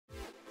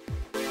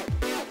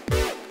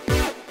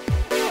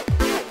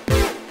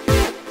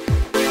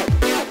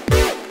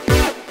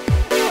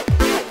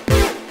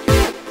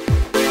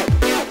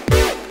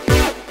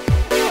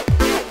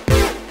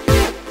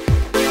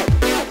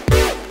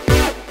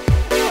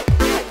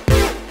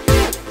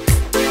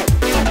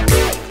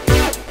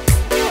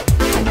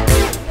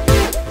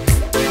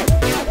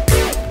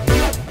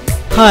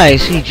Hi,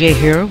 CJ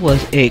here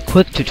with a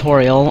quick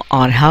tutorial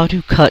on how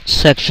to cut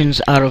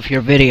sections out of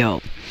your video.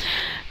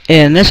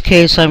 In this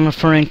case, I'm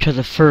referring to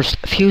the first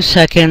few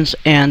seconds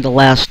and the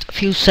last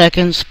few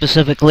seconds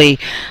specifically,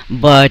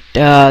 but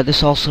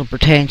this also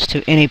pertains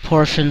to any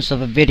portions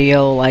of a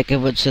video, like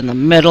if it's in the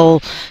middle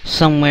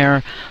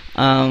somewhere,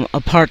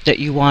 a part that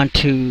you want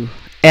to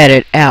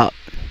edit out.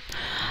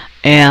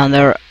 And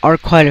there are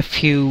quite a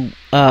few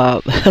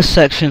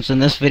sections in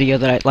this video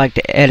that I'd like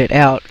to edit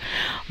out,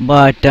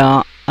 but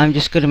I'm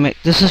just going to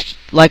make this is,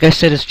 like I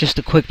said, it's just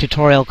a quick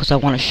tutorial because I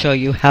want to show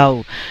you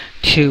how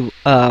to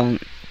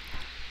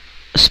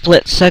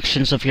split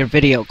sections of your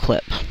video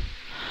clip.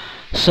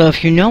 So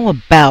if you know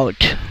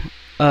about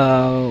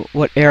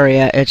what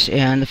area it's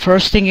in, the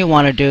first thing you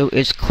want to do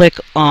is click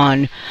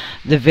on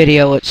the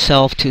video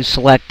itself to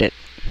select it.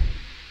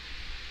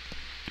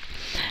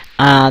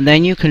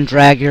 Then you can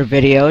drag your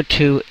video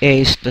to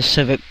a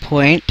specific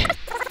point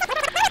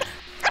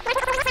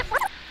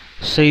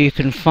so you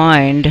can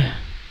find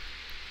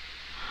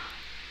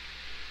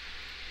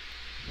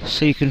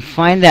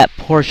that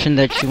portion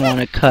that you want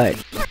to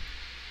cut.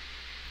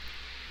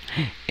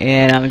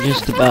 And I'm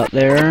just about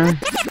there.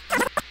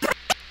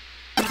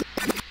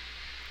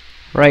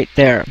 Right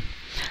there.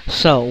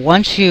 So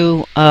once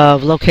you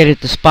located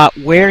the spot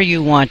where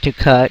you want to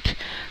cut,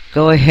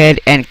 go ahead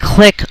and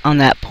click on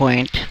that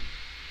point,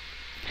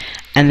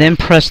 and then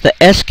press the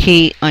S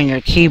key on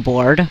your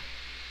keyboard,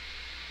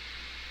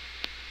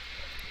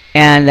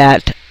 and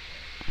that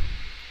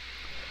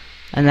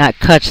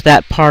cuts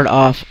that part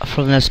off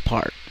from this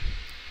part.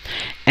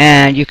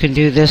 And you can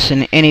do this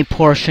in any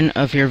portion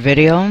of your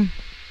video.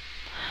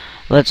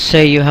 Let's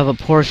say you have a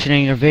portion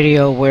in your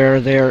video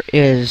where there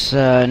is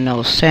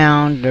no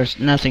sound, there's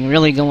nothing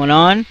really going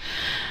on.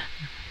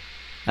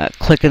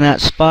 Click in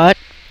that spot,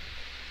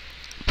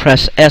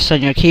 press S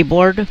on your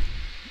keyboard,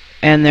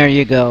 and there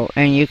you go.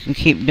 And you can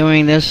keep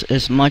doing this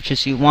as much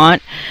as you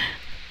want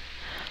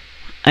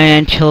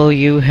until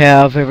you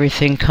have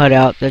everything cut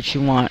out that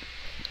you want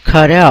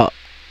cut out.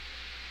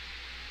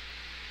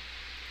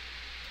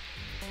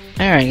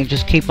 There, you can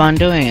just keep on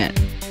doing it.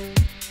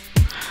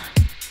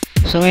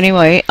 So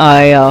anyway,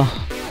 I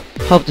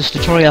hope this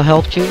tutorial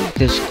helped you.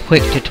 This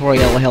quick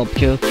tutorial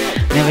helped you.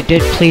 And if it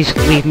did, please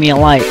leave me a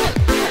like.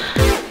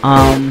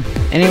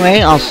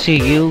 Anyway, I'll see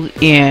you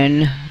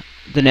in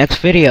the next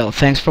video.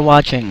 Thanks for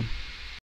watching.